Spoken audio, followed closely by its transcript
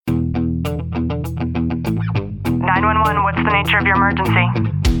911, what's the nature of your emergency?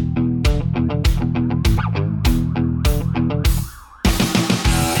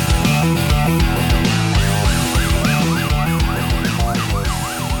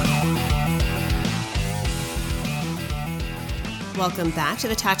 Welcome back to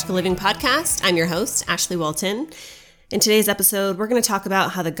the Tactical Living Podcast. I'm your host, Ashley Walton. In today's episode, we're going to talk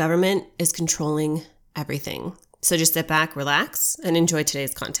about how the government is controlling everything. So just sit back, relax, and enjoy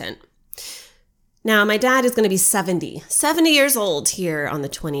today's content. Now, my dad is going to be 70 years old here on the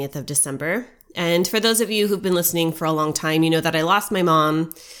 20th of December. And for those of you who've been listening for a long time, you know that I lost my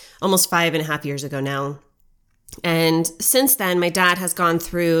mom almost 5.5 years ago now. And since then, my dad has gone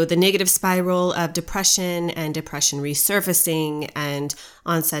through the negative spiral of depression and depression resurfacing and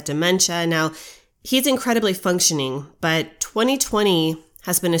onset dementia. Now, he's incredibly functioning, but 2020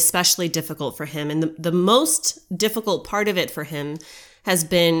 has been especially difficult for him. And the most difficult part of it for him has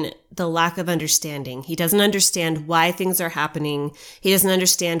been the lack of understanding. He doesn't understand why things are happening. He doesn't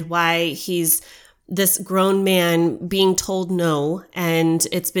understand why he's this grown man being told no. And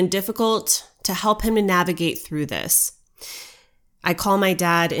it's been difficult to help him to navigate through this. I call my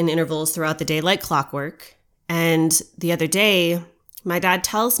dad in intervals throughout the day like clockwork. And the other day, my dad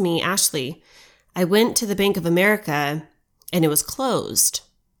tells me, Ashley, I went to the Bank of America and it was closed.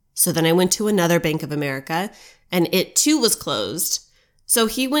 So then I went to another Bank of America and it too was closed. So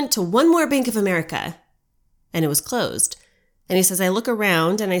he went to one more Bank of America and it was closed. And he says, I look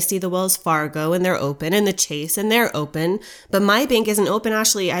around and I see the Wells Fargo and they're open and the Chase and they're open, but my bank isn't open.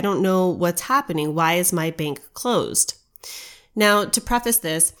 Ashley, I don't know what's happening. Why is my bank closed? Now, to preface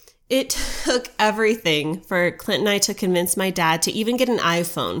this, it took everything for Clint and I to convince my dad to even get an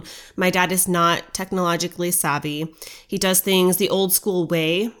iPhone. My dad is not technologically savvy. He does things the old school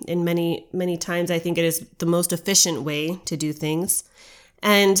way. And many times I think it is the most efficient way to do things.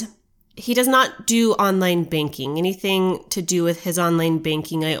 And he does not do online banking. Anything to do with his online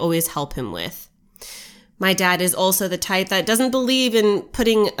banking, I always help him with. My dad is also the type that doesn't believe in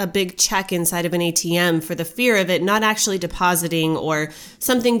putting a big check inside of an ATM for the fear of it not actually depositing or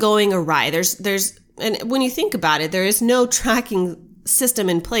something going awry. And when you think about it, there is no tracking system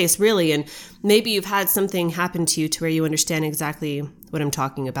in place really. And maybe you've had something happen to you to where you understand exactly what I'm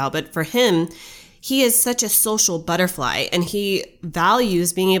talking about. But for him, he is such a social butterfly and he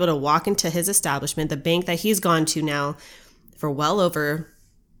values being able to walk into his establishment, the bank that he's gone to now for well over,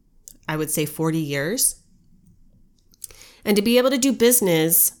 I would say 40 years. And to be able to do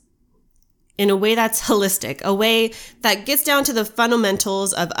business in a way that's holistic, a way that gets down to the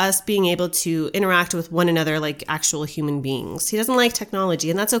fundamentals of us being able to interact with one another like actual human beings. He doesn't like technology,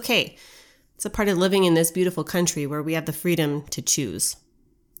 and that's okay. It's a part of living in this beautiful country where we have the freedom to choose.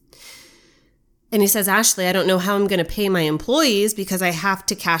 And he says, Ashley, I don't know how I'm going to pay my employees because I have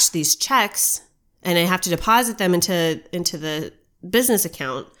to cash these checks and I have to deposit them into the business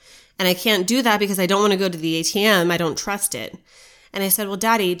account. And I can't do that because I don't want to go to the ATM. I don't trust it. And I said, well,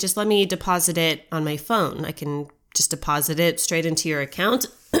 Daddy, just let me deposit it on my phone. I can just deposit it straight into your account.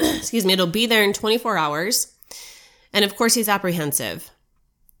 Excuse me. It'll be there in 24 hours. And of course, he's apprehensive.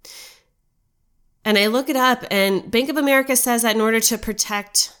 And I look it up and Bank of America says that in order to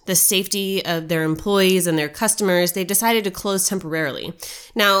protect the safety of their employees and their customers, they've decided to close temporarily.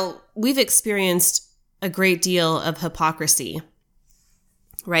 Now, we've experienced a great deal of hypocrisy,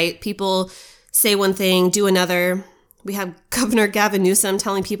 right? People say one thing, do another. We have Governor Gavin Newsom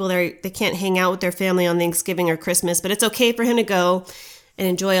telling people they can't hang out with their family on Thanksgiving or Christmas, but it's okay for him to go and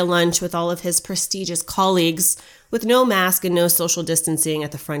enjoy a lunch with all of his prestigious colleagues with no mask and no social distancing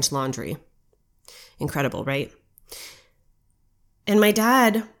at the French Laundry. Incredible, right? And my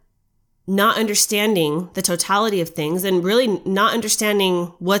dad, not understanding the totality of things and really not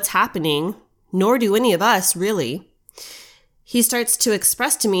understanding what's happening, nor do any of us really, he starts to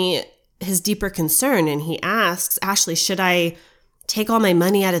express to me his deeper concern. And he asks, Ashley, should I take all my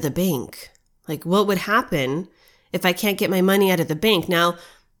money out of the bank? Like, what would happen if I can't get my money out of the bank? Now,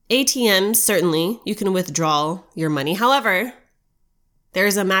 ATMs, certainly, you can withdraw your money. However,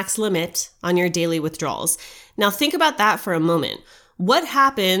 there's a max limit on your daily withdrawals. Now think about that for a moment. What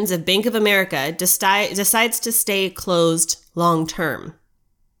happens if Bank of America decides to stay closed long term?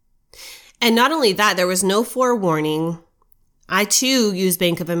 And not only that, there was no forewarning. I too use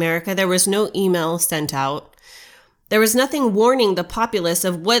Bank of America. There was no email sent out. There was nothing warning the populace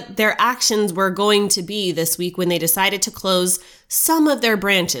of what their actions were going to be this week when they decided to close some of their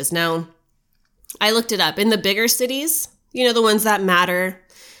branches. Now, I looked it up. In the bigger cities, you know, the ones that matter,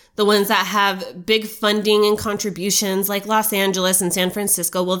 the ones that have big funding and contributions like Los Angeles and San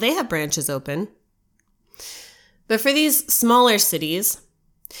Francisco, well, they have branches open. But for these smaller cities,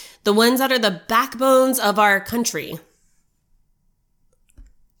 the ones that are the backbones of our country.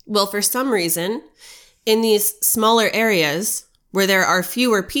 Well, for some reason, in these smaller areas where there are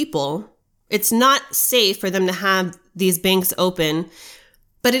fewer people, it's not safe for them to have these banks open,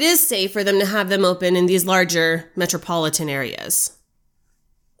 but it is safe for them to have them open in these larger metropolitan areas.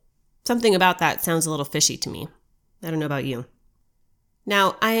 Something about that sounds a little fishy to me. I don't know about you.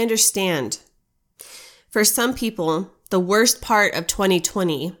 Now, I understand. For some people, the worst part of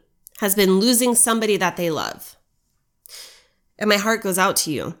 2020 has been losing somebody that they love. And my heart goes out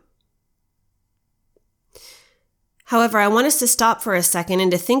to you. However, I want us to stop for a second and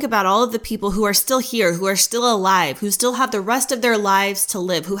to think about all of the people who are still here, who are still alive, who still have the rest of their lives to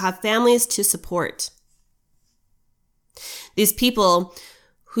live, who have families to support. These people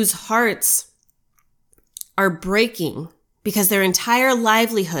whose hearts are breaking because their entire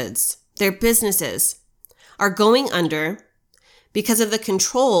livelihoods, their businesses, are going under because of the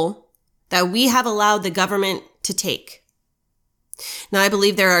control that we have allowed the government to take. Now, I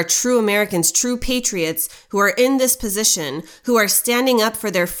believe there are true Americans, true patriots who are in this position, who are standing up for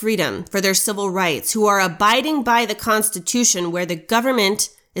their freedom, for their civil rights, who are abiding by the Constitution where the government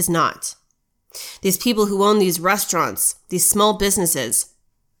is not. These people who own these restaurants, these small businesses.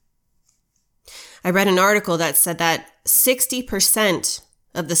 I read an article that said that 60%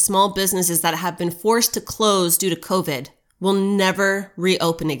 of the small businesses that have been forced to close due to COVID will never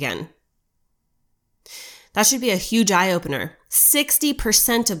reopen again. That should be a huge eye-opener.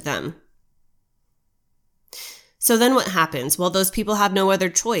 60% of them. So then what happens? Well, those people have no other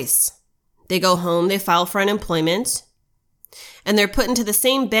choice. They go home, they file for unemployment, and they're put into the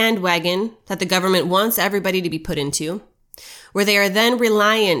same bandwagon that the government wants everybody to be put into, where they are then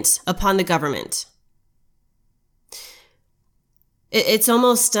reliant upon the government. It's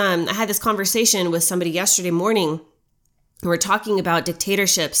almost, I had this conversation with somebody yesterday morning who were talking about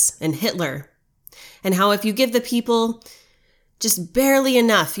dictatorships and Hitler, and how if you give the people just barely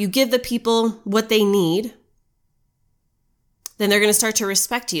enough, you give the people what they need, then they're going to start to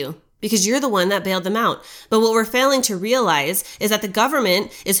respect you because you're the one that bailed them out. But what we're failing to realize is that the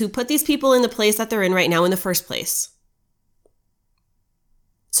government is who put these people in the place that they're in right now in the first place.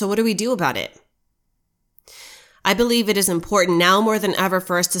 So what do we do about it? I believe it is important now more than ever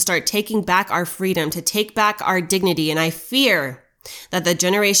for us to start taking back our freedom, to take back our dignity. And I fear that the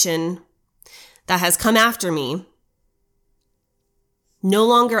generation that has come after me no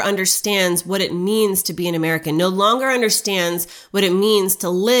longer understands what it means to be an American, no longer understands what it means to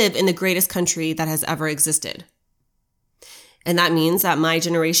live in the greatest country that has ever existed. And that means that my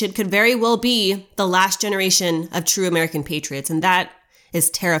generation could very well be the last generation of true American patriots. And that is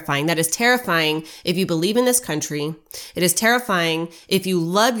terrifying. That is terrifying if you believe in this country. It is terrifying if you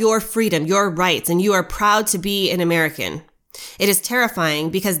love your freedom, your rights, and you are proud to be an American. It is terrifying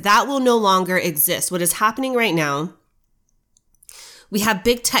because that will no longer exist. What is happening right now, we have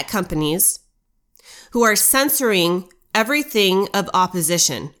big tech companies who are censoring everything of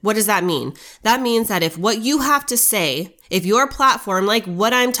opposition. What does that mean? That means that if what you have to say, if your platform, like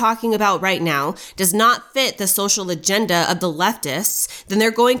what I'm talking about right now, does not fit the social agenda of the leftists, then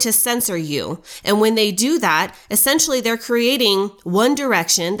they're going to censor you. And when they do that, essentially they're creating one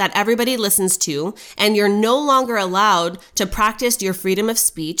direction that everybody listens to, and you're no longer allowed to practice your freedom of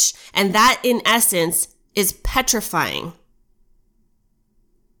speech. And that, in essence, is petrifying.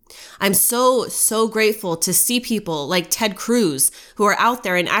 I'm so grateful to see people like Ted Cruz who are out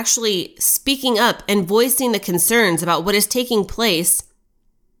there and actually speaking up and voicing the concerns about what is taking place,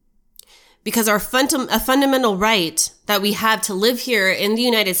 because a fundamental right that we have to live here in the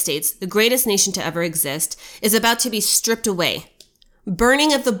United States, the greatest nation to ever exist, is about to be stripped away.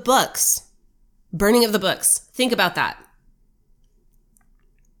 Burning of the books. Burning of the books. Think about that.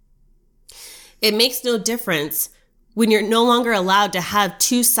 It makes no difference when you're no longer allowed to have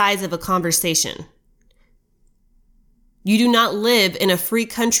two sides of a conversation. You do not live in a free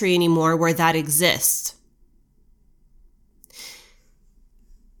country anymore where that exists.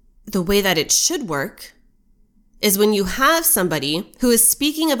 The way that it should work is when you have somebody who is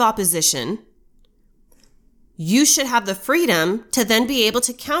speaking of opposition, you should have the freedom to then be able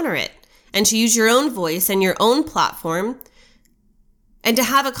to counter it and to use your own voice and your own platform and to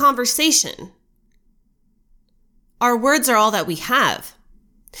have a conversation. Our words are all that we have.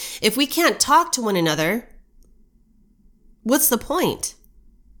 If we can't talk to one another, what's the point?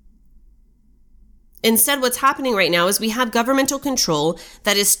 Instead, what's happening right now is we have governmental control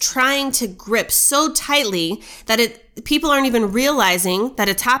that is trying to grip so tightly that people aren't even realizing that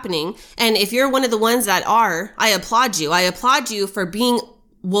it's happening. And if you're one of the ones that are, I applaud you. I applaud you for being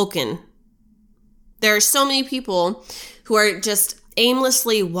woken. There are so many people who are just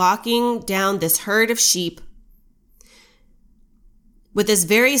aimlessly walking down this herd of sheep with this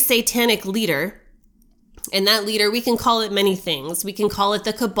very satanic leader. And that leader, we can call it many things. We can call it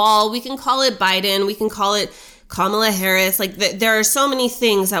the cabal. We can call it Biden. We can call it Kamala Harris. Like there are so many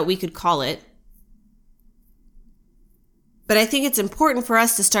things that we could call it. But I think it's important for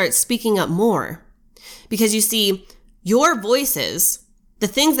us to start speaking up more. Because you see, your voices, the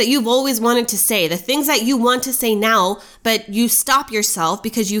things that you've always wanted to say, the things that you want to say now, but you stop yourself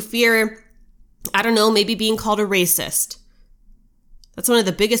because you fear, I don't know, maybe being called a racist. That's one of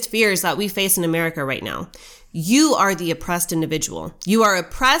the biggest fears that we face in America right now. You are the oppressed individual. You are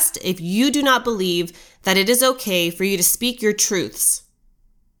oppressed if you do not believe that it is okay for you to speak your truths.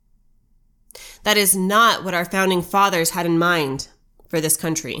 That is not what our founding fathers had in mind for this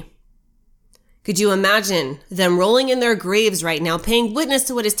country. Could you imagine them rolling in their graves right now, paying witness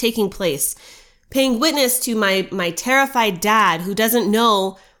to what is taking place, paying witness to my terrified dad who doesn't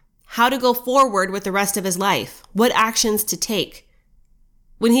know how to go forward with the rest of his life, what actions to take,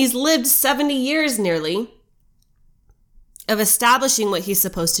 when he's lived 70 years nearly of establishing what he's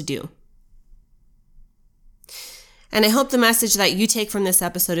supposed to do. And I hope the message that you take from this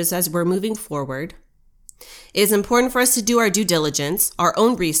episode is, as we're moving forward, it is important for us to do our due diligence, our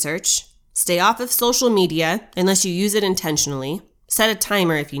own research, stay off of social media unless you use it intentionally, set a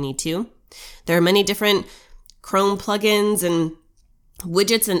timer if you need to. There are many different Chrome plugins and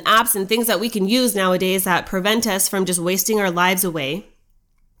widgets and apps and things that we can use nowadays that prevent us from just wasting our lives away.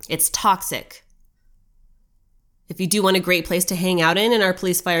 It's toxic. If you do want a great place to hang out in our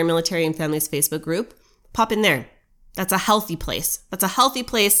Police, Fire, Military, and Families Facebook group, pop in there. That's a healthy place. That's a healthy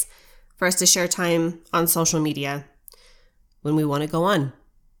place for us to share time on social media when we want to go on.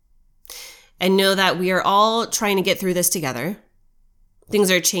 And know that we are all trying to get through this together. Things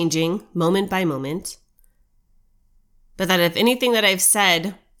are changing moment by moment. But that if anything that I've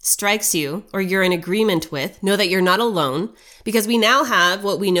said strikes you or you're in agreement with, know that you're not alone, because we now have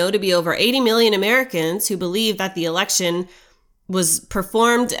what we know to be over 80 million Americans who believe that the election was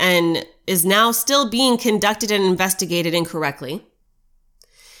performed and is now still being conducted and investigated incorrectly.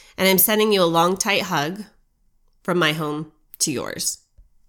 And I'm sending you a long, tight hug from my home to yours.